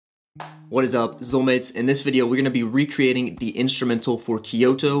What is up, Xolemates? In this video, we're going to be recreating the instrumental for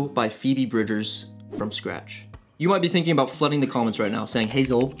Kyoto by Phoebe Bridgers from scratch. You might be thinking about flooding the comments right now, saying, hey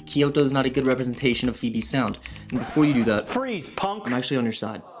Zol, Kyoto is not a good representation of Phoebe's sound. And before you do that, freeze, punk! I'm actually on your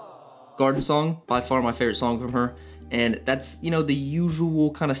side. Garden Song, by far my favorite song from her, and that's, you know, the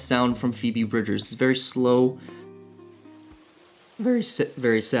usual kind of sound from Phoebe Bridgers. It's very slow, very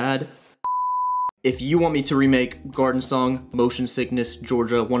sad. If you want me to remake Garden Song, Motion Sickness,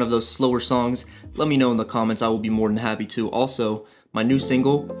 Georgia, one of those slower songs, let me know in the comments. I will be more than happy to. Also, my new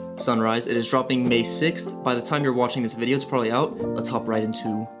single, Sunrise, it is dropping May 6th. By the time you're watching this video, it's probably out. Let's hop right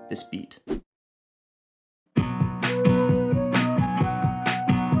into this beat.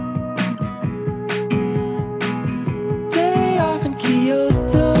 Day off in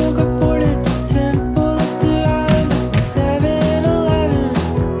Kyoto, got bored at the temple, looked around at the 7-Eleven.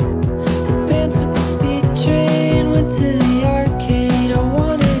 The band took the speed train, went to the arcade. I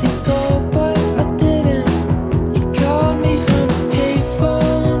wanted to go, but I didn't. You called me from a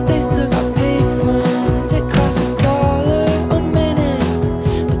payphone, they still got payphones. It cost $1 a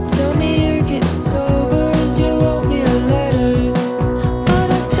minute to tell me you're getting sober, and you wrote me a letter,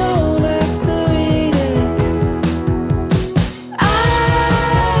 but I don't have to read it.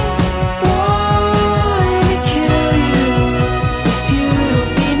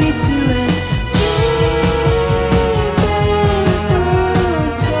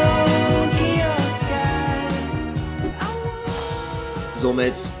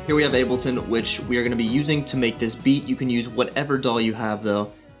 Xolemates, here we have Ableton, which we are going to be using to make this beat. You can use whatever DAW you have,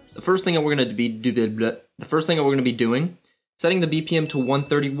 though. The first thing that we're going to be doing, setting the BPM to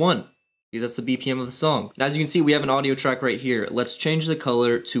 131, because that's the BPM of the song. And as you can see, we have an audio track right here. Let's change the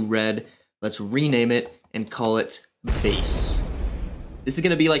color to red. Let's rename it and call it bass. This is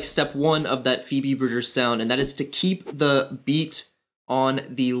going to be like step one of that Phoebe Bridgers sound, and that is to keep the beat on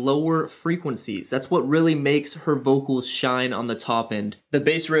the lower frequencies. That's what really makes her vocals shine on the top end. The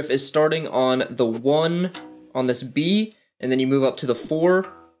bass riff is starting on the 1 on this B, and then you move up to the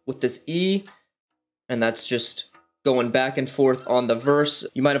 4 with this E, and that's just going back and forth on the verse.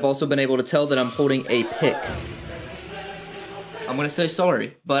 You might have also been able to tell that I'm holding a pick. I'm gonna say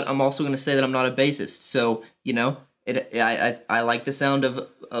sorry, but I'm also gonna say that I'm not a bassist, so, you know, I like the sound of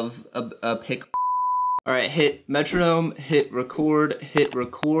a pick. All right, hit metronome, hit record,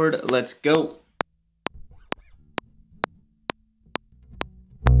 let's go.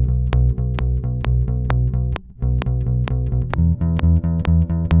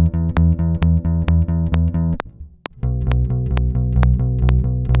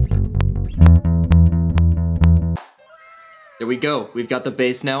 There we go, we've got the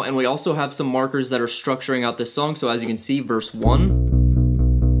bass now, and we also have some markers that are structuring out this song. So as you can see, verse 1.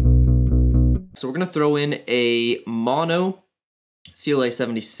 So we're gonna throw in a mono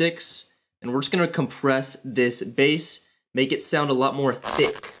Xole.76, and we're just gonna compress this bass, make it sound a lot more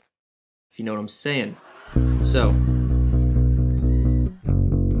thick, if you know what I'm saying. So,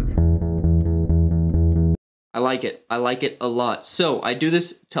 I like it a lot. So I do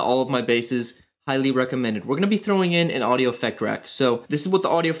this to all of my basses, highly recommended. We're gonna be throwing in an audio effect rack. So this is what the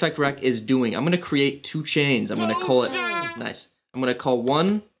audio effect rack is doing. I'm gonna create 2 chains. I'm gonna call it, nice. I'm gonna call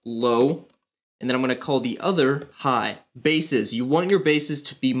one low, and then I'm gonna call the other high. Basses, you want your basses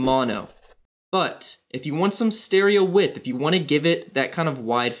to be mono. But if you want some stereo width, if you wanna give it that kind of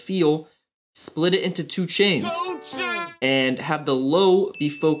wide feel, split it into 2 chains. And have the low be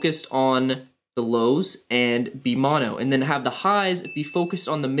focused on the lows and be mono. And then have the highs be focused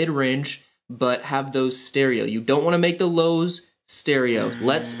on the mid-range, but have those stereo. You don't wanna make the lows stereo.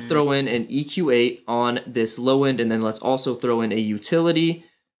 Let's throw in an EQ8 on this low end, and then let's also throw in a utility.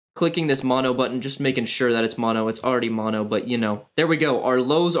 Clicking this mono button, just making sure that it's mono. It's already mono, but you know. There we go. Our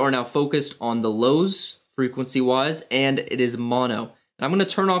lows are now focused on the lows, frequency-wise, and it is mono. And I'm gonna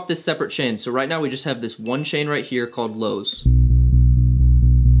turn off this separate chain. So right now we just have this one chain right here called lows.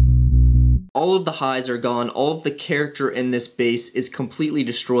 All of the highs are gone. All of the character in this bass is completely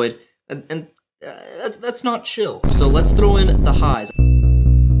destroyed. And that's not chill. So let's throw in the highs.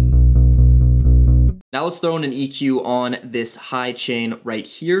 Now let's throw in an EQ on this high chain right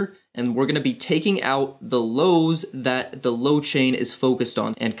here, and we're gonna be taking out the lows that the low chain is focused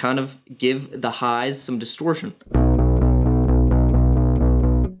on and kind of give the highs some distortion.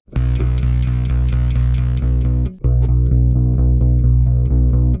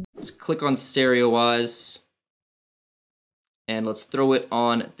 Let's click on Stereoize, and let's throw it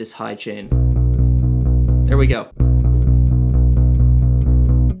on this high chain. There we go.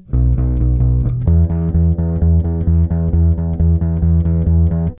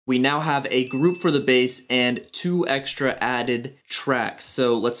 we now have a group for the bass and 2 extra added tracks.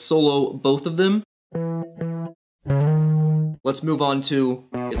 So let's solo both of them. Let's move on to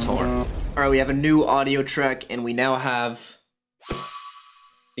guitar. All right, we have a new audio track and we now have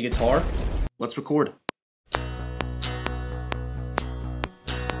the guitar. Let's record.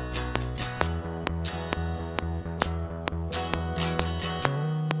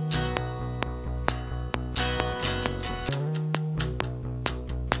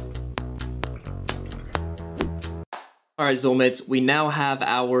 Alright, Xolemates, we now have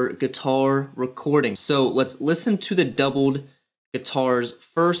our guitar recording. So let's listen to the doubled guitars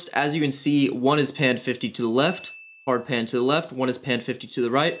first. As you can see, one is panned 50 to the left, hard pan to the left, one is panned 50 to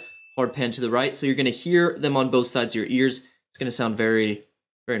the right, hard pan to the right. So you're going to hear them on both sides of your ears. It's going to sound very,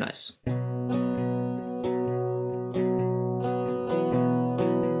 very nice.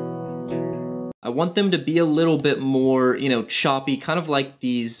 I want them to be a little bit more, choppy, kind of like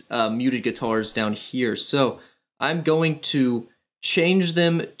these muted guitars down here. So I'm going to change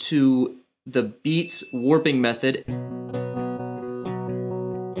them to the Beats warping method.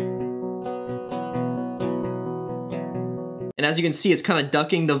 And as you can see, it's kind of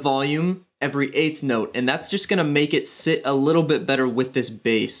ducking the volume every 8th note, and that's just gonna make it sit a little bit better with this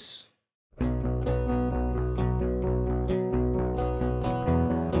bass.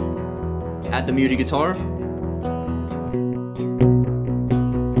 Add the muted guitar.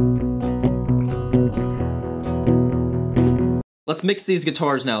 Let's mix these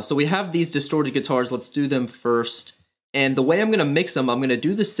guitars now. So we have these distorted guitars, let's do them first. And the way I'm gonna mix them, I'm gonna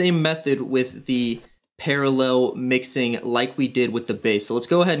do the same method with the parallel mixing like we did with the bass. So let's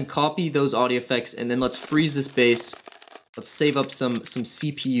go ahead and copy those audio effects and then let's freeze this bass. Let's save up some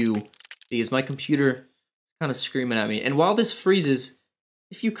CPU because my computer is kind of screaming at me. And while this freezes,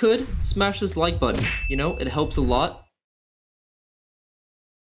 if you could, smash this like button. It helps a lot.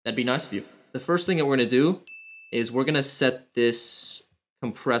 That'd be nice of you. The first thing that we're gonna do is we're gonna set this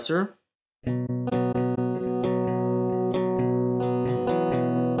compressor.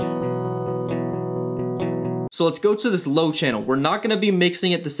 So let's go to this low channel. We're not gonna be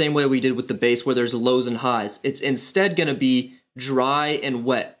mixing it the same way we did with the bass where there's lows and highs. It's instead gonna be dry and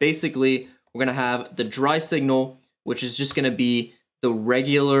wet. Basically, we're gonna have the dry signal, which is just gonna be the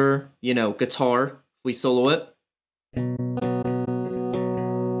regular, guitar, if we solo it.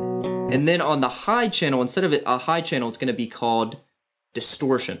 And then on the high channel, instead of a high channel, it's gonna be called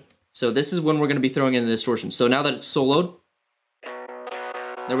distortion. So this is when we're gonna be throwing in the distortion. So now that it's soloed,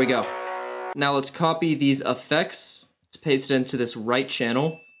 there we go. Now let's copy these effects, let's paste it into this right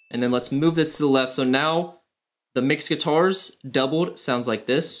channel, and then let's move this to the left. So now the mixed guitars doubled sounds like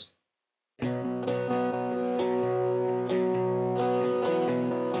this.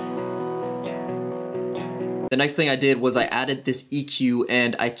 The next thing I did was I added this EQ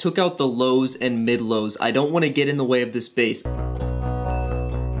and I took out the lows and mid lows. I don't want to get in the way of this bass.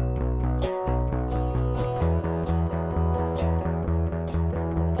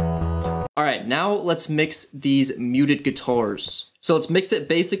 Alright, now let's mix these muted guitars. So let's mix it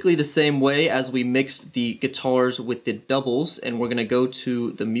basically the same way as we mixed the guitars with the doubles, and we're gonna go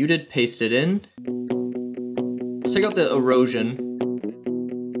to the muted, paste it in. Let's take out the erosion.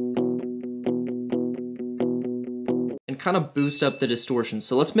 And kind of boost up the distortion.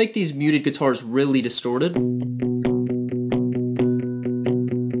 So let's make these muted guitars really distorted.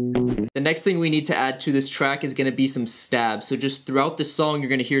 The next thing we need to add to this track is gonna be some stabs. So just throughout this song, you're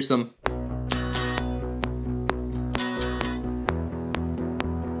gonna hear some.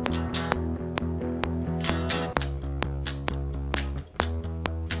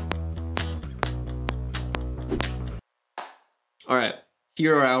 All right,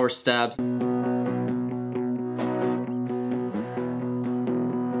 here are our stabs.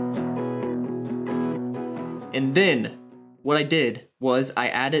 And then what I did was I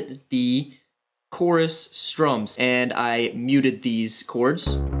added the chorus strums and I muted these chords.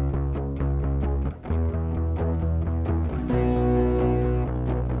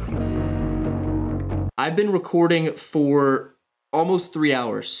 I've been recording for almost 3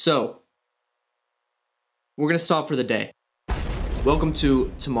 hours, so we're gonna stop for the day. Welcome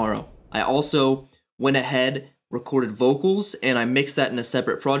to tomorrow. I also went ahead, recorded vocals, and I mixed that in a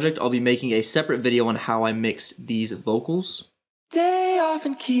separate project. I'll be making a separate video on how I mixed these vocals. Day off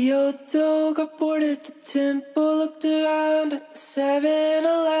in Kyoto, got bored at the temple, looked around at the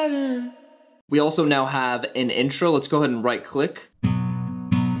 7-Eleven. We also now have an intro. Let's go ahead and right click.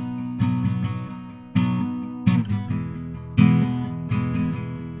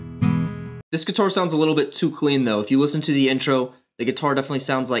 This guitar sounds a little bit too clean though. If you listen to the intro, the guitar definitely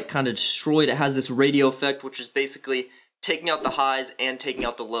sounds like kind of destroyed. It has this radio effect, which is basically taking out the highs and taking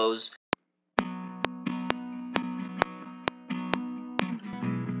out the lows.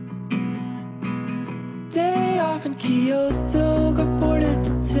 Day off in Kyoto, got bored at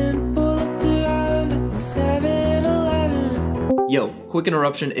the temple, looked around at the 7-Eleven. Yo, quick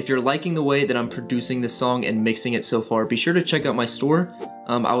interruption. If you're liking the way that I'm producing this song and mixing it so far, be sure to check out my store.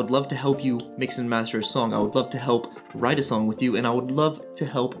 I would love to help you mix and master a song. I would love to help write a song with you, and I would love to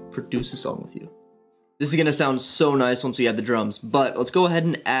help produce a song with you. This is gonna sound so nice once we add the drums, but let's go ahead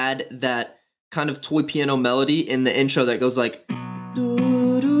and add that kind of toy piano melody in the intro that goes like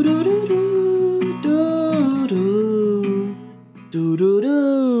do do do do do do do do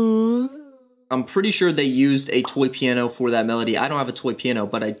do. I'm pretty sure they used a toy piano for that melody. I don't have a toy piano,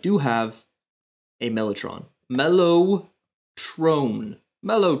 but I do have a mellotron. Mellotron.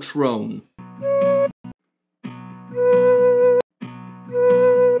 Mellotron.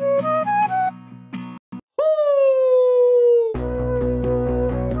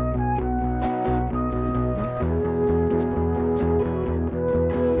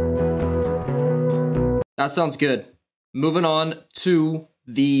 That sounds good. Moving on to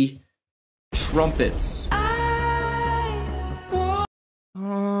the trumpets. I'm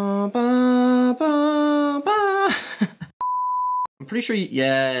pretty sure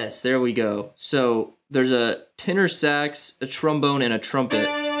yes, there we go. So there's a tenor sax, a trombone, and a trumpet.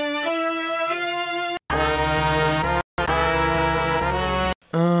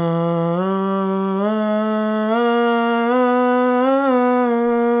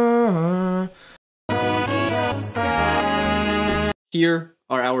 Here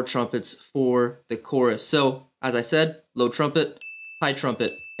are our trumpets for the chorus. So, as I said, low trumpet, high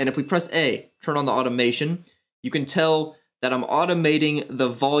trumpet. And if we press A, turn on the automation, you can tell that I'm automating the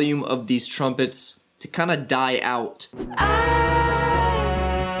volume of these trumpets to kind of die out.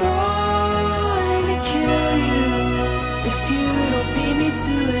 I wanna kill you if you don't beat me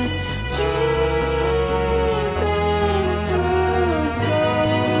to it. Dreaming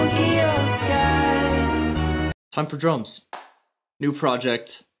through Tokyo skies. Time for drums. New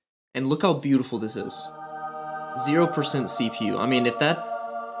project, and look how beautiful this is. 0% CPU. I mean, if that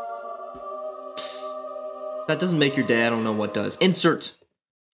doesn't make your day, I don't know what does. Insert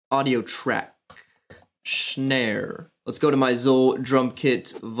audio track. Snare. Let's go to my xole drum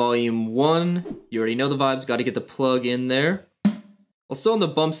kit volume 1. You already know the vibes, gotta get the plug in there. I'll still on the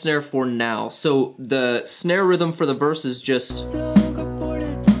bump snare for now. So the snare rhythm for the verse is just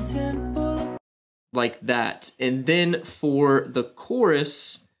like that. And then for the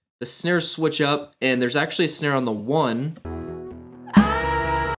chorus, the snares switch up, and there's actually a snare on the 1.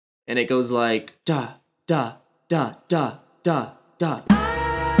 And it goes like da, da, da, da, da, da.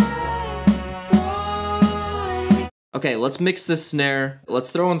 Okay, let's mix this snare.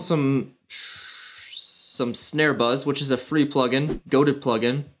 Let's throw in some snare buzz, which is a free plugin, goated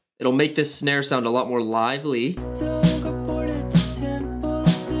plugin. It'll make this snare sound a lot more lively.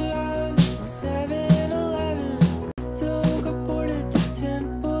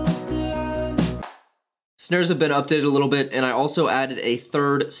 Snares have been updated a little bit, and I also added a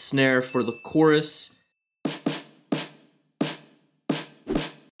third snare for the chorus.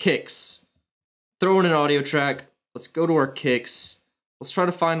 Kicks. Throw in an audio track. Let's go to our kicks. Let's try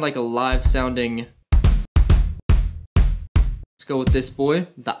to find like a live sounding. Let's go with this boy,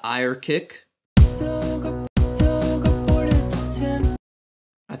 the ire kick.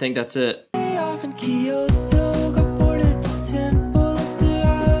 I think that's it.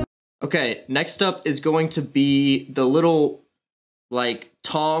 Okay, next up is going to be the little, like,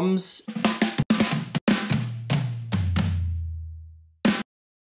 toms.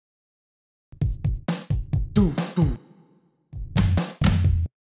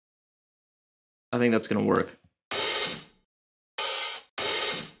 I think that's gonna work.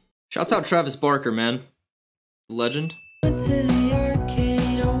 Shouts out Travis Barker, man. Legend.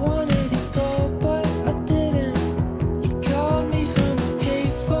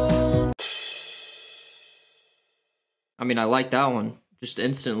 I mean, I like that one, just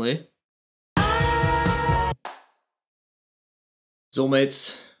instantly.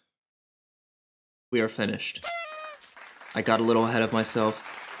 Xolemates, we are finished. I got a little ahead of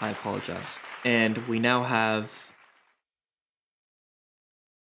myself, I apologize. And we now have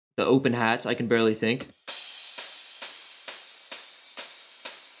the open hats, I can barely think.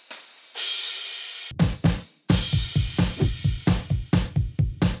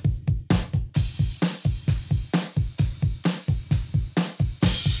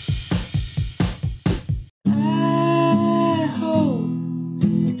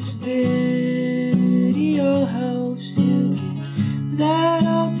 That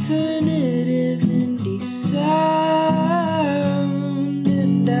alternative and decide.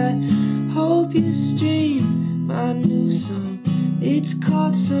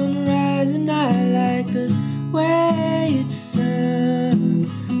 sunrise, and I like the way it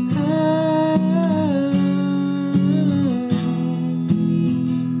sounds.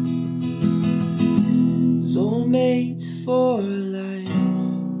 Soulmates for life.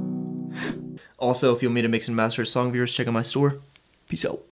 Also, if you want me to mix and master a song of yours, check out my store. Peace out.